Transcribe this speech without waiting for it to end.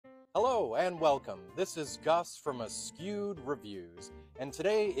Hello and welcome. This is Gus from Askewed Reviews, and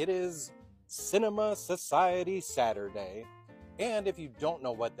today it is Cinema Society Saturday. And if you don't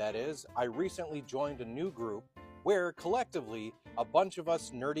know what that is, I recently joined a new group where collectively a bunch of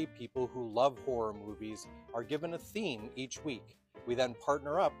us nerdy people who love horror movies are given a theme each week. We then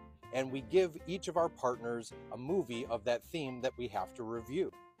partner up and we give each of our partners a movie of that theme that we have to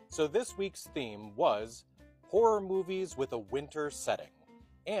review. So this week's theme was horror movies with a winter setting.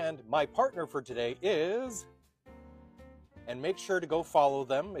 And my partner for today is... And make sure to go follow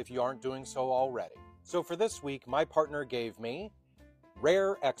them if you aren't doing so already. So for this week, my partner gave me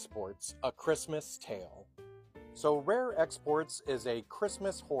Rare Exports, A Christmas Tale. So Rare Exports is a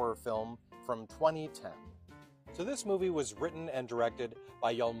Christmas horror film from 2010. So this movie was written and directed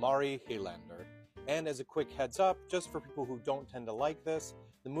by Jalmari Hylander. And as a quick heads up, just for people who don't tend to like this,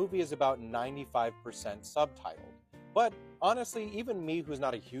 the movie is about 95% subtitled. But honestly, even me, who's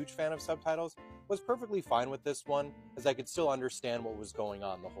not a huge fan of subtitles, was perfectly fine with this one, as I could still understand what was going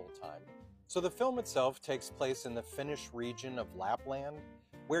on the whole time. So the film itself takes place in the Finnish region of Lapland,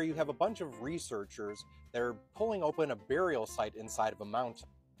 where you have a bunch of researchers that are pulling open a burial site inside of a mountain.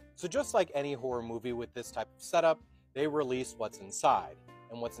 So just like any horror movie with this type of setup, they release what's inside.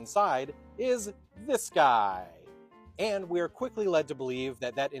 And what's inside is this guy. And we are quickly led to believe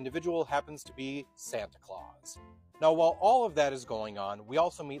that that individual happens to be Santa Claus. Now, while all of that is going on, we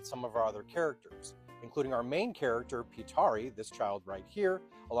also meet some of our other characters, including our main character, Pitari, this child right here,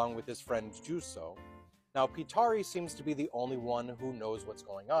 along with his friend Juuso. Now, Pitari seems to be the only one who knows what's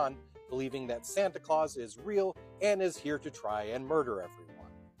going on, believing that Santa Claus is real and is here to try and murder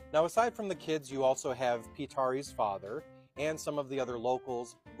everyone. Now, aside from the kids, you also have Pitari's father and some of the other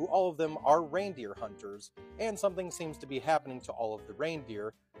locals, who all of them are reindeer hunters, and something seems to be happening to all of the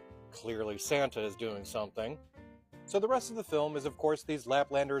reindeer. Clearly Santa is doing something. So the rest of the film is, of course, these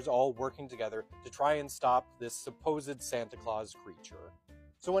Laplanders all working together to try and stop this supposed Santa Claus creature.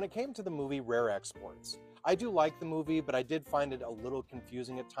 So when it came to the movie Rare Exports, I do like the movie, but I did find it a little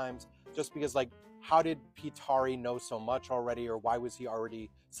confusing at times, just because, like, how did Pitari know so much already, or why was he already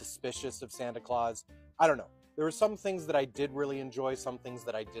suspicious of Santa Claus? I don't know. There were some things that I did really enjoy, some things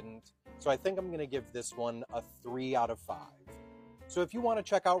that I didn't. So I think I'm going to give this one a 3 out of 5. So if you want to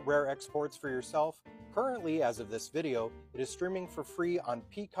check out Rare Exports for yourself, currently, as of this video, it is streaming for free on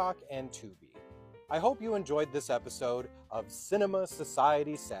Peacock and Tubi. I hope you enjoyed this episode of Cinema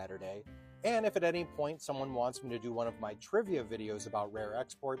Society Saturday, and if at any point someone wants me to do one of my trivia videos about Rare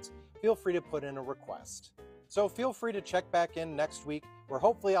Exports, feel free to put in a request. So feel free to check back in next week, where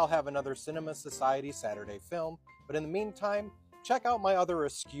hopefully I'll have another Cinema Society Saturday film, but in the meantime, check out my other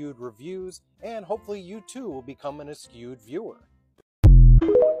Askewed reviews, and hopefully you too will become an Askewed viewer.